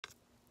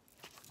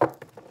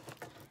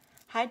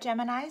Hi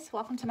Geminis,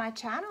 welcome to my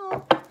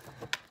channel.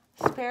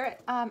 Spirit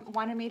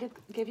wanted me to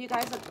give you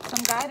guys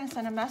some guidance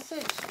and a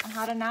message on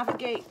how to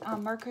navigate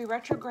Mercury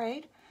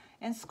retrograde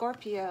in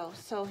Scorpio.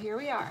 So here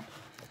we are.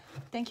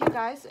 Thank you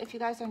guys. If you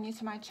guys are new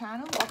to my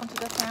channel, welcome to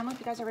the family. If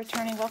you guys are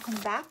returning, welcome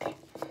back.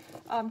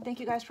 Thank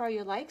you guys for all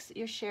your likes,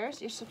 your shares,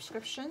 your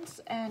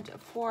subscriptions, and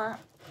for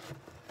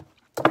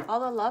all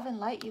the love and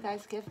light you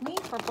guys give me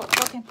for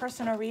booking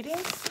personal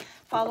readings.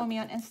 Follow me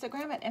on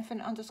Instagram at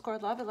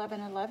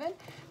infinite_love1111.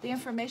 The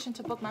information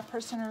to book my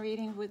personal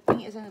reading with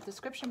me is in the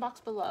description box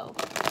below.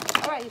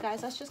 All right, you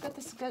guys, let's just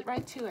get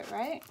right to it,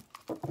 right?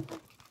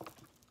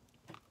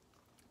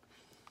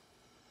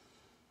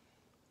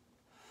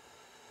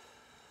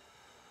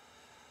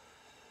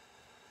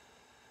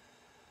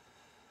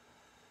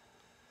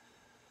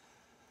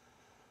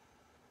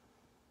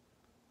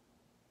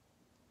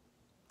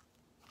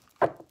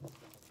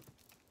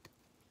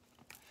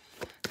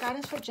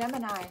 Guidance for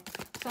Gemini,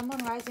 Sun,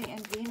 Moon, Rising,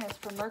 and Venus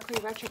for Mercury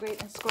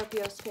retrograde in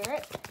Scorpio.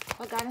 Spirit,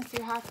 what guidance do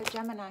you have for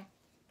Gemini?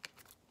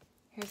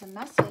 Here's a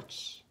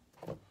message.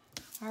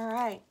 All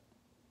right,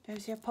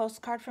 there's your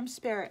postcard from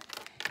Spirit.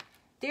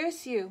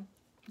 Dearest you,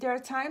 there are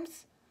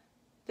times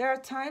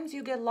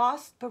you get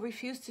lost but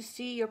refuse to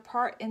see your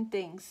part in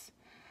things.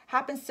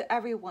 Happens to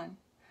everyone.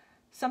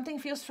 Something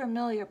feels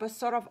familiar but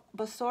sort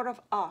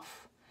of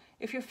off.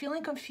 If you're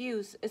feeling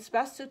confused, it's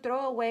best to throw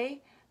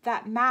away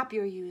that map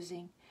you're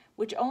using,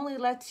 which only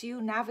lets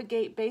you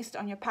navigate based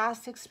on your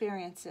past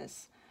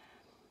experiences.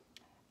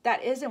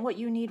 That isn't what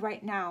you need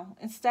right now.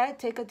 Instead,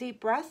 take a deep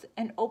breath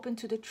and open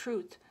to the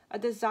truth. A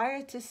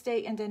desire to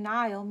stay in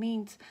denial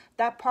means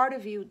that part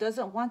of you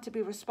doesn't want to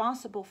be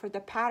responsible for the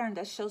pattern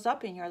that shows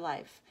up in your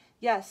life.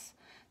 Yes,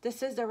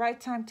 this is the right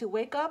time to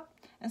wake up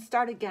and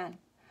start again.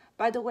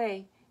 By the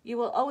way, you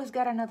will always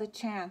get another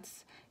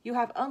chance. You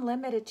have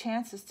unlimited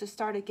chances to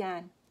start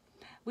again.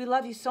 We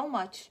love you so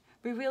much.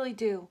 We really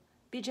do.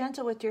 Be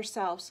gentle with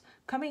yourselves.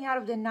 Coming out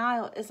of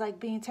denial is like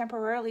being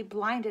temporarily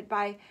blinded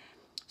by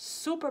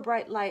super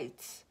bright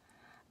lights.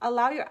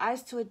 Allow your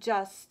eyes to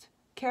adjust.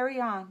 Carry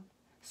on,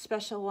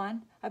 special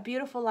one. A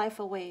beautiful life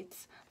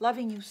awaits.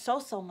 Loving you so,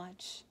 so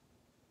much.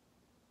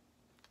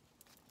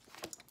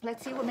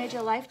 Let's see what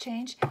major life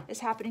change is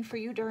happening for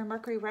you during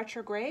Mercury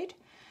retrograde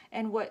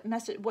and what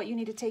you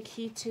need to take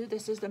heed to.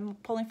 This is the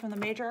pulling from the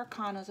major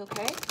arcanas,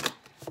 okay?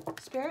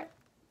 Spirit,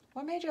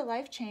 what major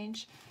life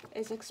change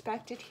is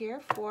expected here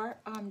for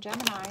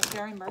Gemini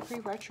during Mercury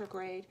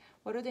retrograde?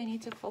 What do they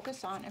need to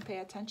focus on and pay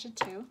attention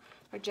to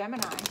for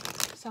Gemini,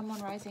 Sun,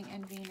 Moon, Rising,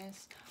 and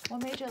Venus?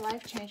 What major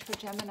life change for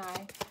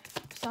Gemini,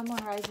 Sun,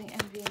 Moon, Rising,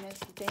 and Venus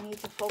that they need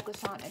to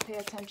focus on and pay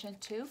attention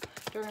to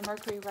during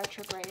Mercury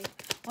retrograde?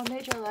 What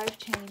major life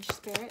change,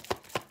 Spirit,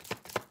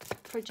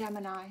 for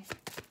Gemini,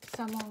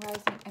 Sun, Moon,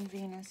 Rising, and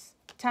Venus?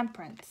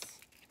 Temperance.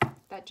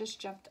 That just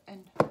jumped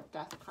in.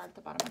 Death card at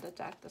the bottom of the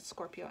deck, the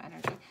Scorpio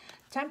energy.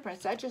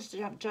 Temperance, that just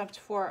jumped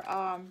for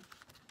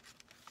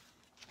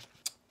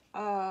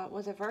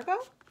was it Virgo?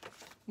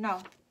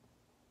 No.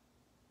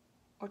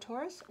 Or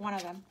Taurus? One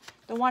of them.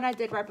 The one I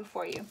did right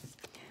before you.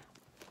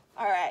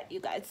 All right,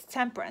 you guys.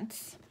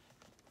 Temperance.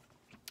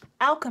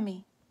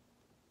 Alchemy.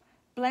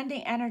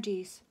 Blending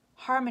energies.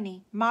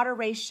 Harmony.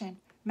 Moderation.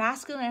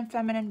 Masculine and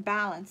feminine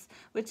balance,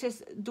 which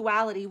is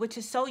duality, which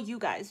is so you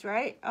guys,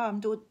 right?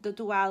 The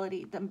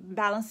duality, the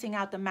balancing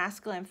out the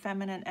masculine and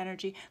feminine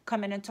energy,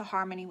 coming into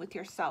harmony with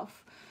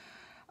yourself.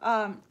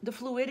 The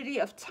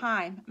fluidity of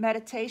time,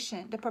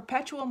 meditation, the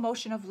perpetual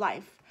motion of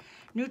life,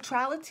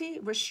 neutrality,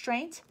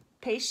 restraint,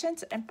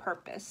 patience, and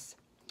purpose.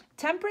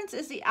 Temperance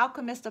is the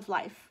alchemist of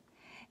life,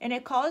 and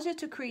it calls you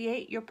to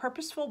create your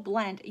purposeful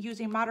blend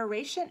using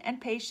moderation and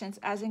patience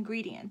as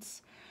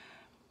ingredients.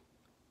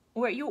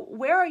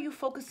 Where are you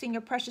focusing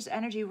your precious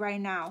energy right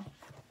now?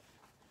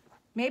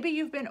 Maybe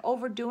you've been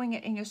overdoing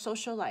it in your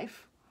social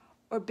life,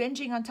 or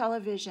binging on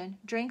television,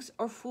 drinks,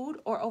 or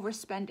food, or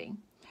overspending.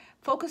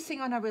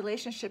 Focusing on a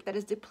relationship that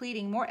is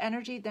depleting more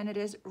energy than it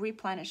is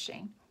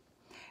replenishing.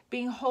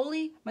 Being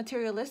wholly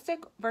materialistic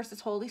versus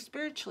wholly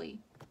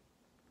spiritually.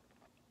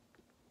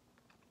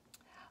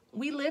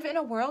 We live in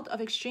a world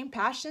of extreme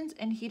passions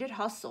and heated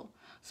hustle.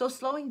 So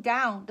slowing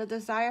down the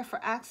desire for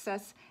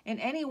access in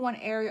any one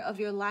area of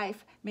your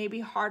life may be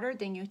harder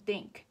than you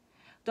think.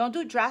 Don't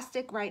do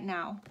drastic right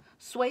now.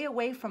 Sway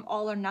away from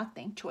all or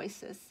nothing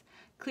choices.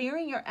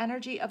 Clearing your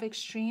energy of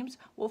extremes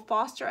will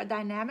foster a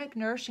dynamic,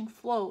 nourishing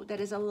flow that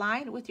is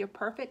aligned with your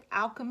perfect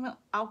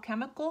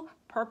alchemical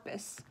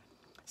purpose.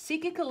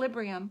 Seek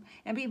equilibrium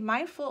and be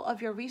mindful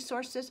of your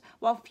resources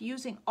while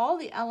fusing all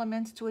the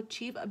elements to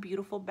achieve a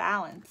beautiful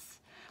balance.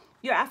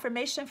 Your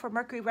affirmation for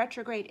Mercury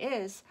retrograde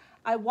is,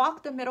 I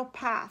walk the middle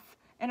path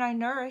and I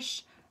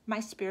nourish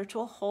my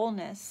spiritual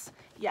wholeness.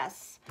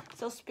 Yes.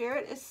 So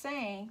Spirit is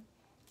saying,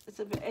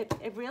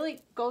 it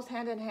really goes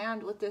hand in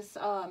hand with this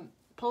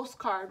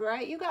postcard,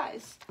 right, you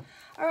guys?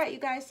 All right, you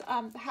guys,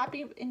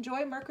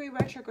 enjoy Mercury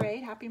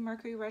retrograde. Happy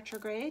Mercury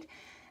retrograde.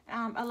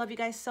 I love you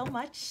guys so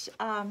much.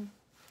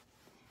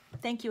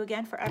 Thank you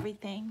again for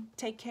everything.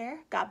 Take care.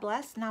 God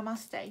bless.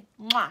 Namaste.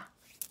 Mwah.